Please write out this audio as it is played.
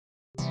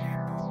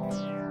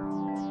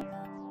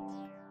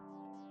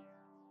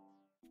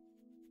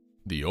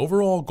The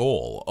overall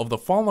goal of the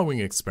following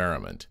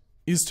experiment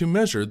is to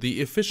measure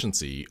the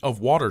efficiency of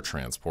water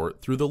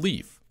transport through the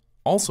leaf,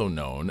 also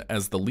known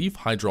as the leaf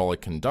hydraulic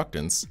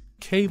conductance,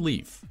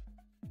 Kleaf.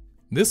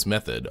 This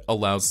method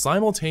allows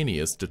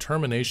simultaneous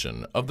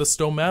determination of the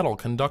stomatal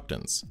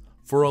conductance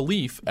for a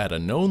leaf at a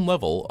known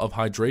level of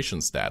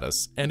hydration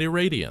status and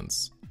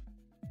irradiance.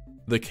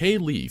 The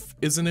Kleaf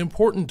is an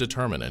important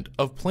determinant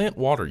of plant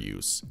water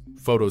use,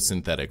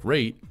 photosynthetic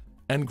rate,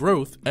 and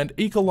growth and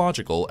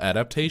ecological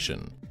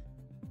adaptation.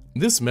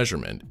 This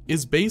measurement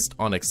is based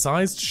on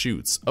excised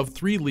shoots of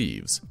 3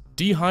 leaves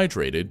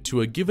dehydrated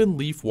to a given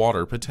leaf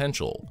water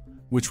potential,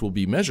 which will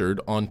be measured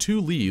on 2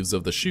 leaves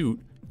of the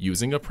shoot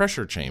using a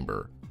pressure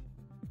chamber.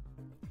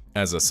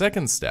 As a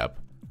second step,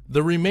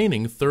 the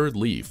remaining third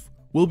leaf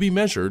will be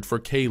measured for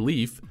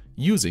Kleaf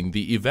using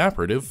the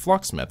evaporative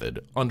flux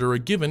method under a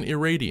given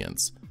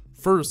irradiance,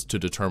 first to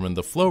determine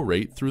the flow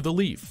rate through the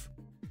leaf.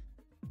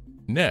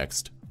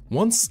 Next,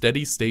 once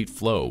steady-state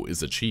flow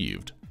is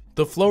achieved,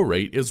 the flow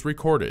rate is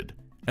recorded,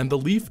 and the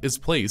leaf is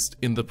placed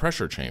in the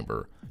pressure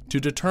chamber to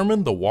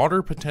determine the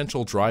water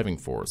potential driving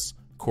force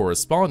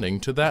corresponding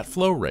to that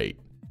flow rate.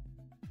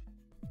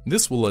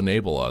 This will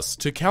enable us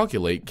to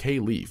calculate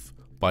Kleaf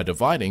by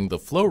dividing the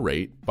flow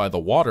rate by the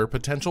water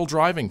potential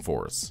driving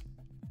force.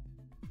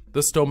 The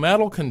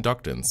stomatal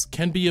conductance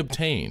can be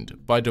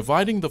obtained by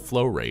dividing the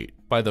flow rate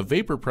by the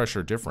vapor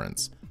pressure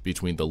difference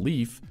between the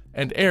leaf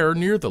and air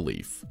near the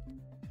leaf.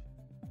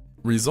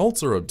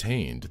 Results are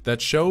obtained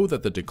that show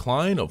that the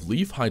decline of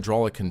leaf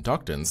hydraulic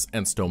conductance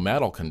and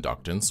stomatal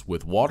conductance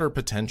with water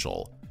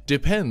potential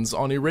depends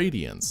on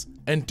irradiance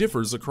and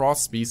differs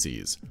across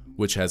species,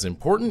 which has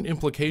important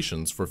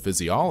implications for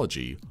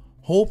physiology,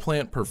 whole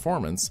plant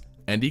performance,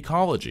 and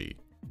ecology.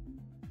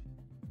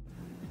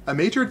 A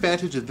major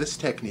advantage of this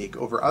technique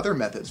over other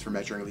methods for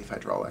measuring leaf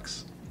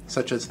hydraulics,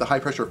 such as the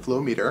high-pressure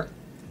flow meter,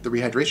 the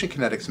rehydration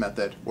kinetics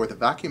method, or the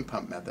vacuum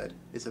pump method,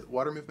 is that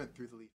water movement through the leaf